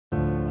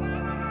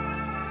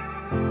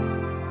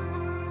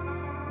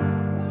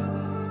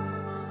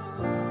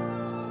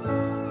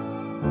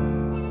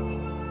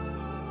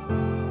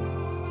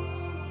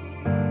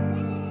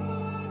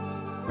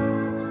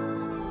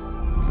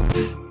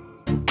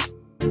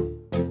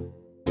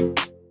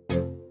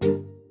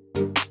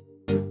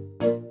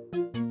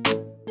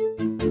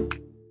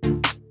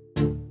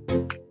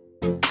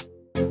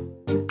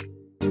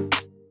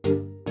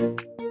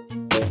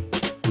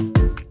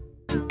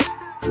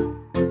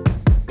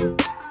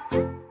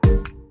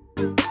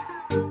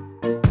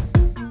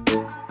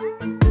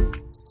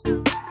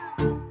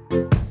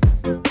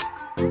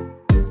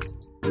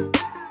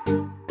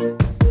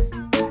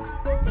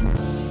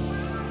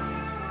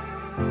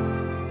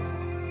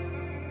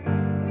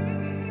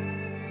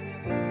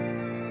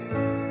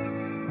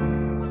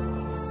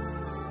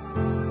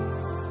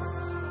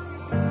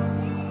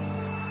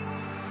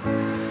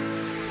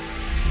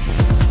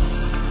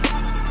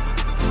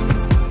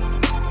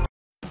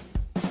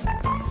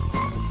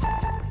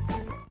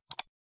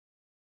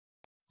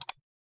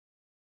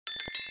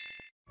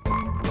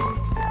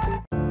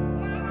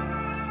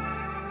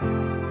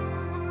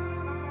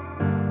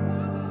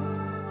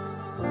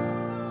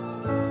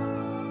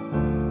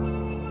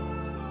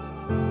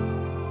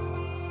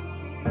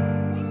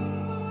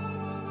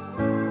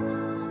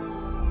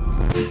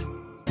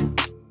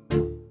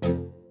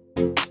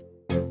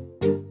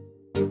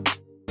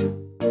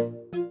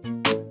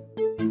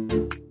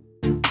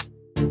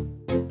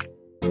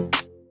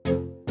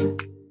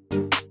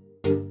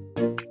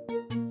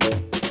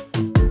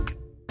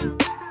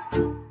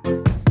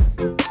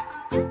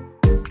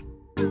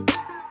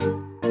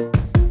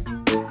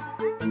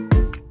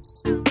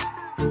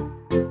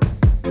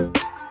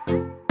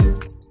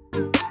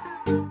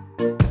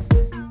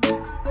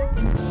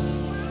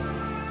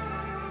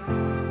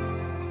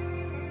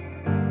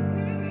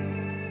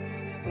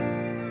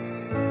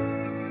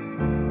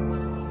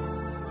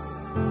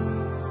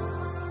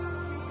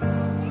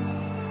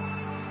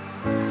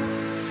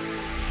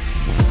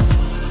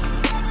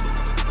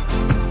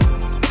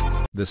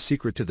The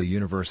secret to the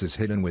universe is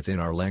hidden within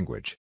our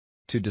language.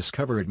 To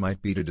discover it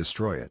might be to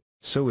destroy it,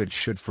 so it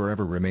should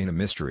forever remain a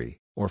mystery,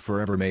 or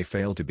forever may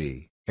fail to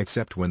be,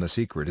 except when the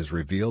secret is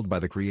revealed by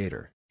the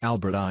Creator.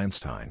 Albert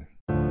Einstein.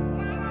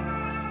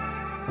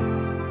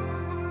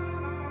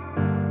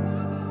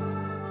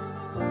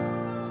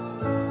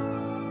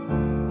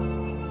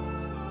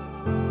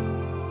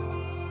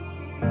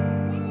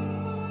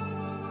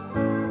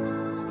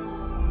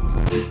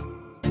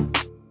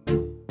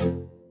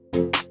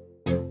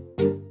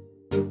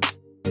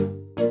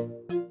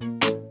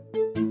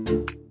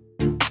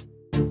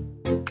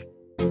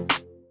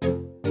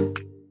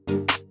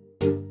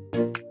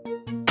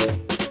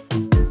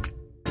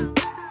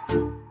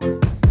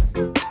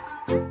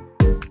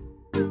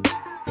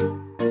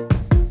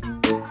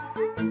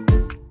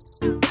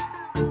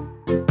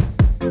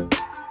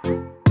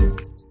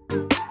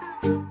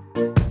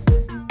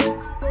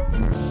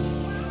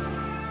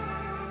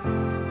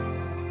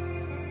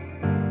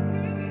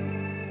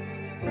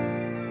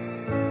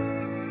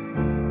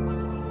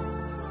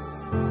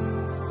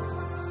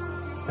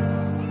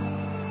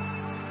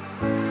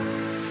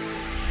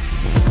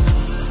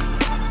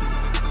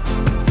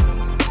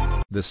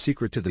 The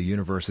secret to the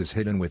universe is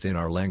hidden within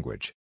our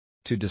language.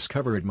 To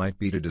discover it might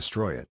be to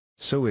destroy it,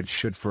 so it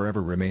should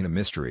forever remain a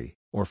mystery,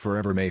 or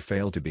forever may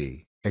fail to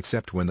be,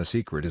 except when the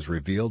secret is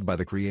revealed by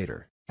the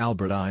Creator.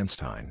 Albert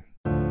Einstein.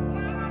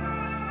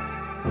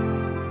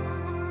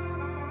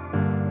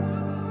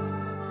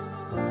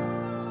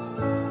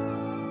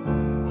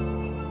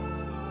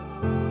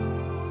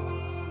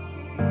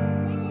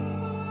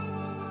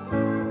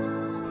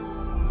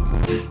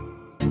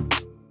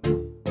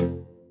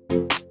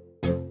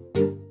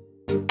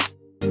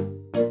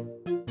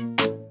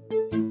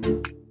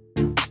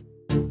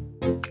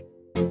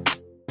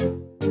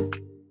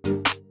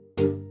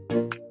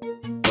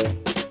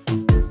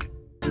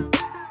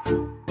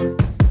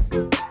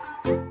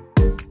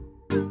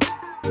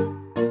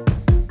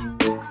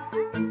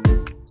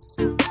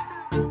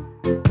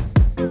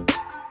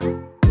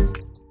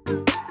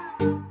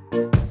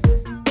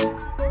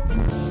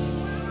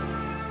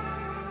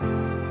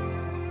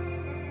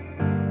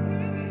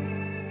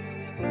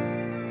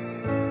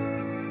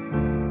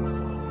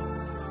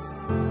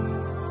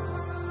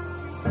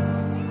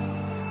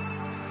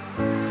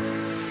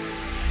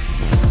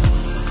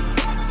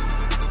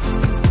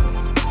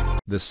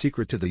 The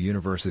secret to the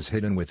universe is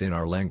hidden within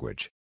our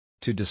language.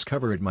 To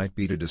discover it might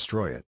be to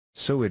destroy it,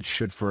 so it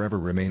should forever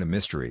remain a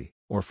mystery,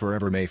 or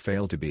forever may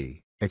fail to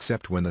be,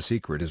 except when the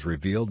secret is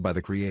revealed by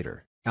the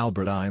Creator.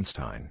 Albert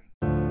Einstein.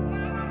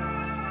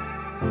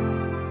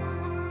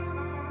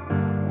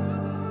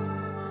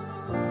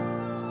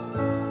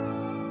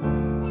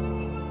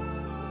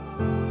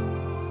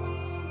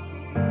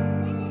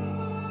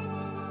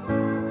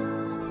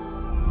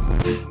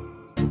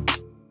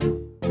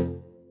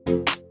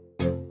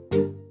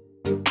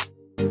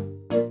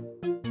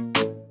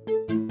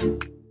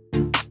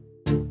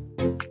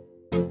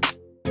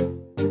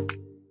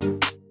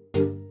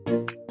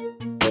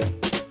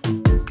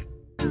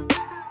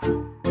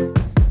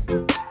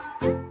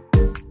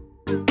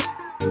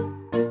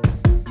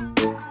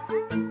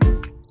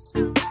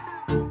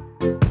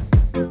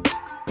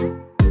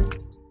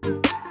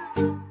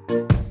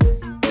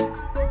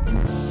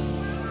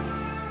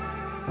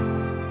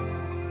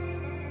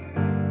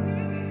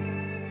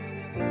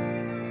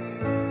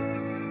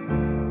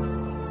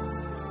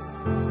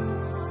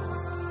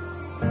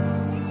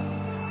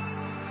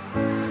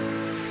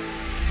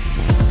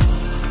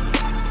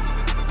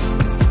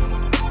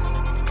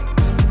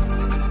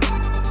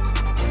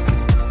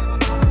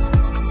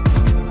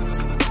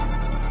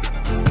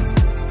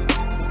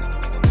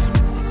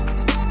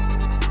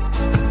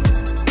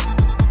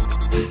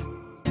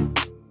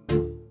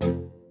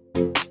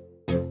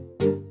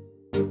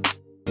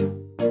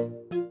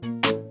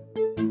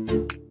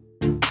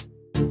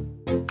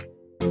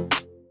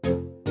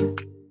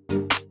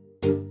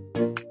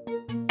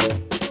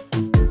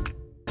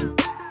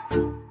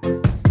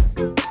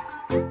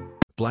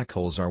 Black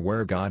holes are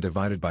where God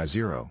divided by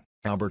zero.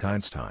 Albert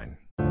Einstein.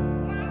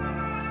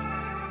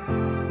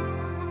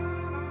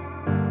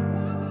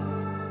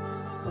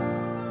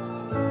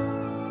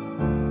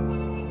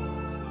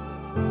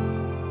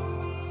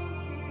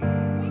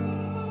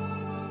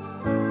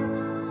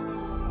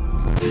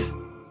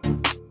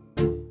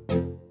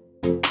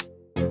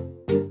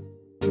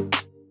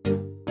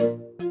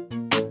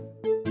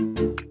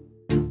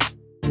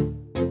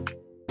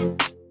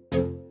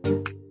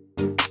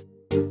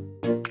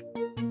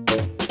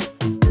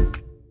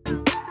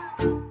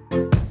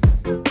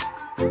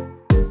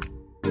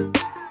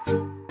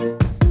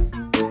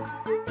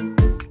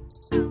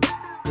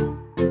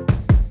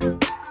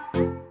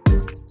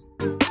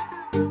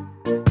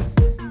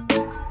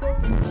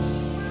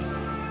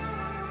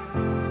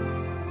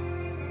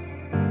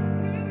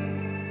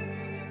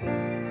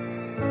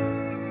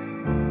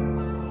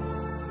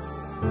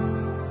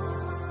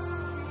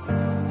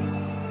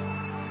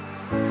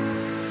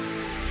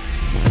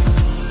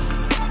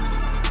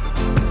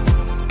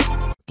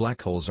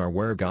 Black holes are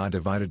where God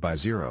divided by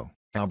zero.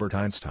 Albert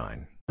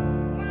Einstein.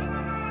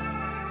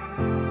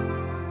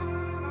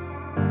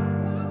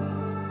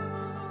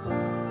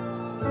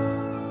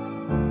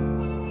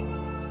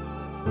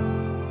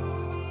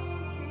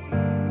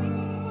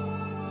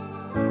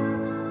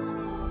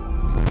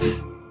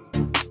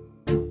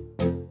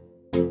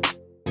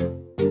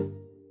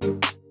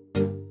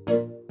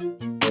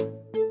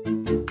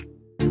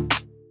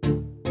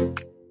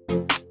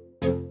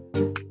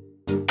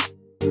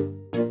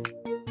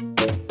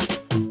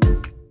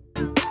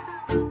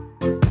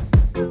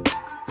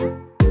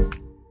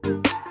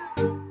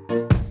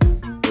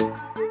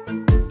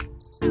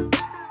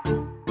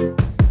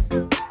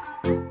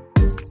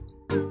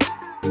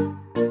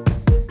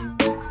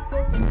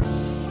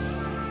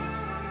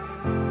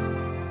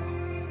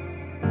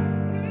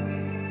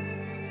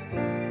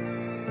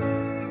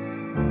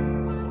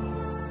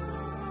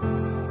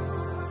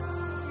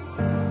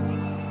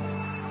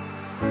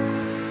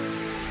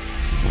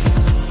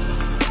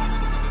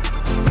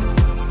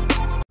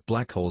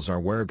 Black holes are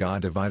where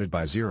God divided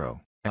by zero,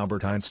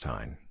 Albert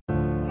Einstein.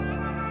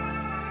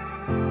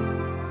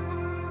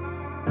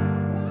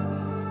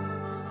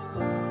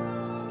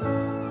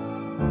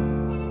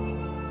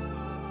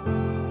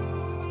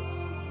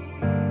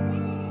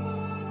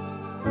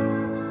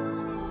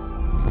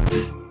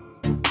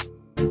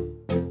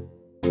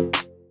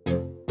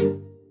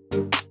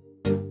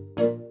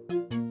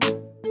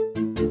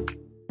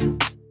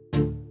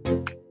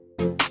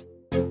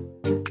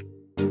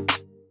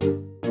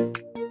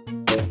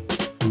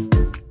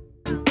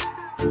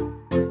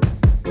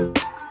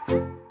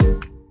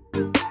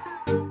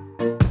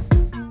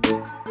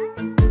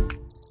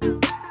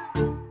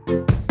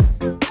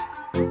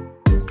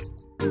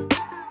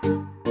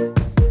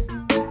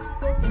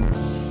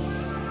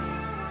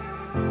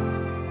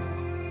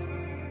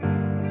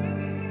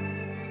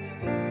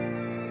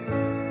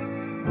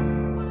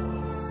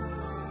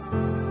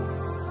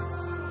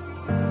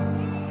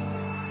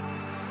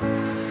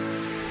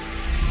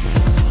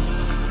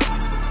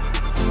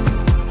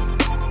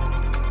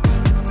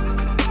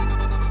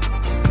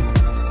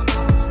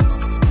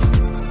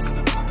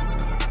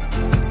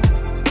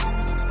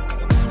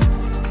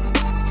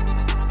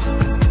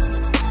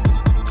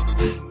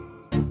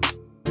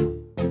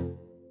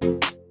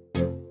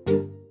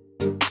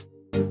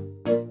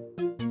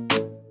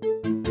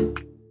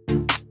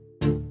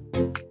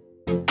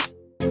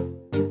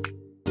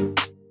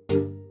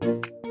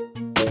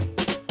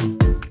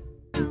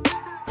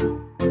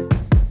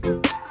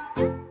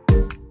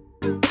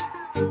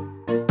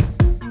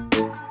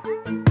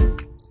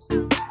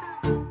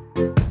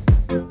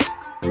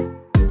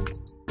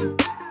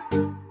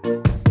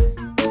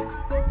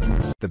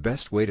 The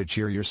best way to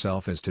cheer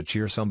yourself is to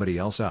cheer somebody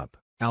else up,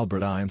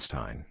 Albert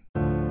Einstein.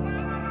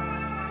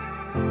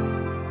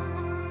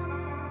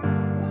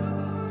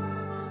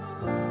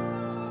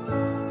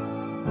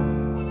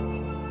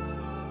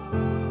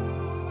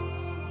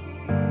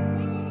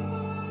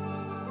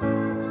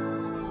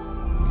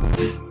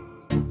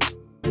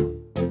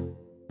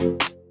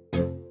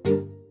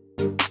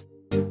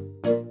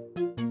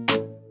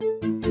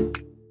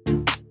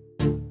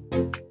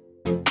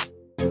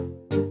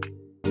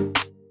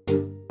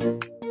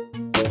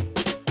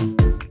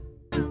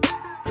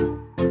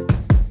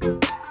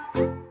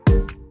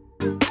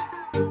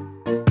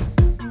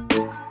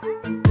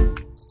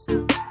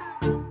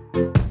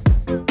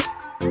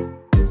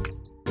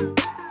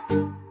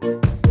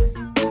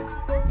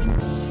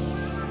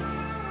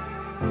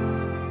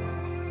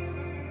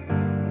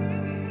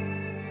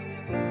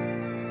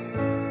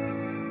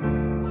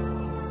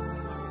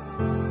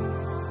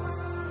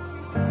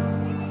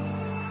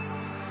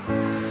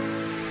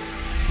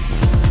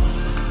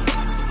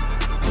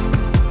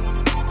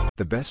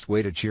 The best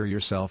way to cheer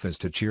yourself is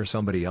to cheer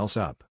somebody else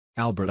up,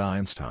 Albert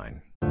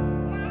Einstein.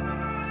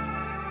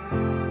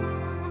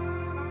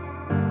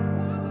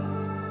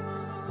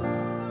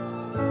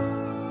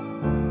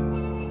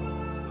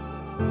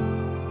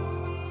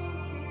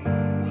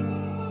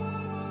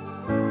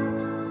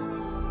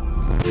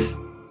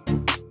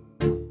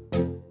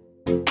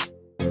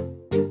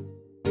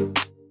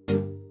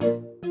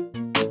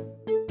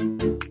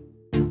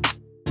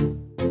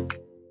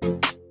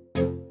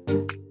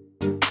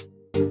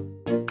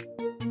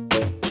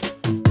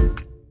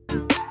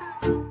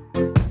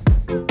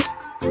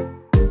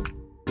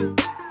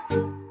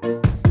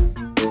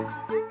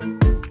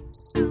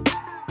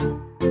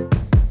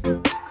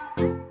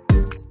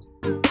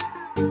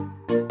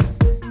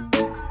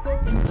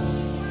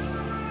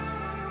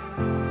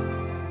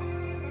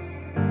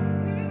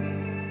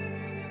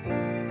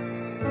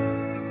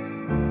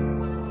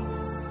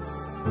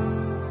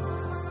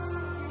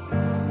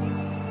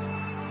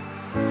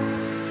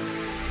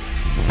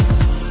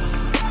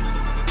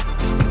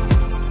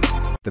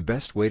 The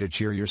best way to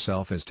cheer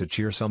yourself is to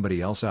cheer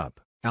somebody else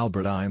up,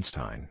 Albert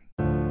Einstein.